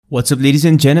What's up ladies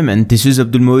and gentlemen, this is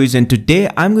Abdul Moiz and today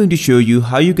I'm going to show you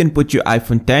how you can put your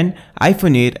iPhone 10,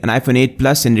 iPhone 8 and iPhone 8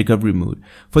 Plus in recovery mode.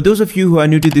 For those of you who are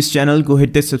new to this channel, go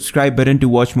hit the subscribe button to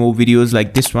watch more videos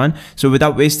like this one. So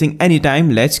without wasting any time,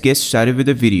 let's get started with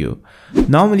the video.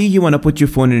 Normally you want to put your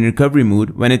phone in recovery mode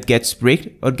when it gets bricked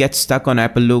or gets stuck on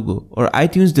Apple logo or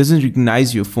iTunes doesn't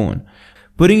recognize your phone.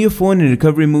 Putting your phone in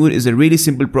recovery mode is a really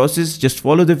simple process, just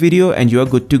follow the video and you are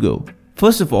good to go.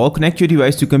 First of all, connect your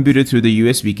device to computer through the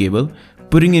USB cable.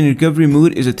 Putting in recovery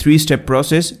mode is a 3-step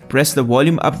process. Press the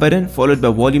volume up button followed by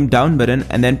volume down button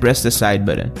and then press the side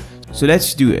button. So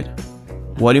let's do it.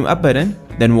 Volume up button,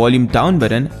 then volume down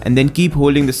button and then keep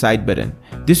holding the side button.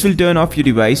 This will turn off your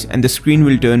device and the screen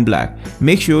will turn black.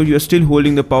 Make sure you are still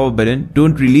holding the power button.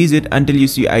 Don't release it until you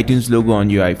see iTunes logo on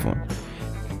your iPhone.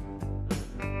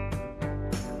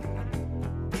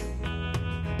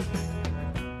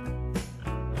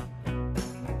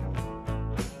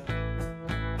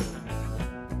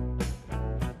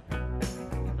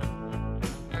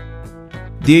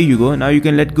 There you go, now you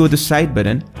can let go the side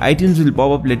button. iTunes will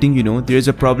pop up letting you know there is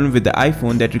a problem with the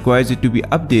iPhone that requires it to be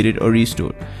updated or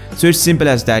restored. So it's simple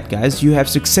as that guys, you have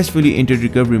successfully entered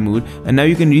recovery mode and now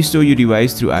you can restore your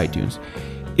device through iTunes.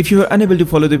 If you are unable to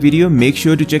follow the video, make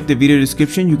sure to check the video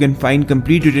description, you can find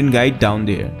complete written guide down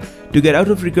there. To get out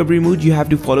of recovery mode, you have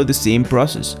to follow the same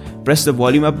process. Press the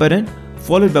volume up button,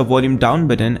 followed by volume down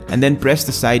button and then press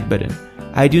the side button.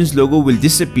 iTunes logo will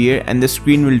disappear and the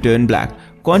screen will turn black.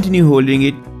 Continue holding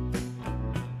it.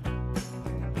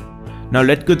 Now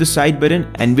let go the side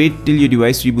button and wait till your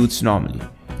device reboots normally.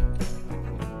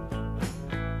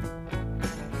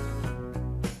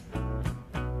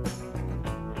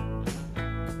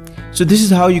 So this is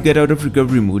how you get out of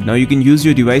recovery mode. Now you can use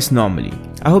your device normally.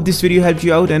 I hope this video helped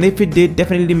you out, and if it did,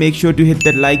 definitely make sure to hit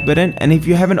that like button, and if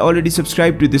you haven't already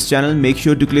subscribed to this channel, make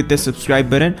sure to click the subscribe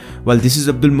button. Well, this is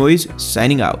Abdul Moiz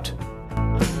signing out.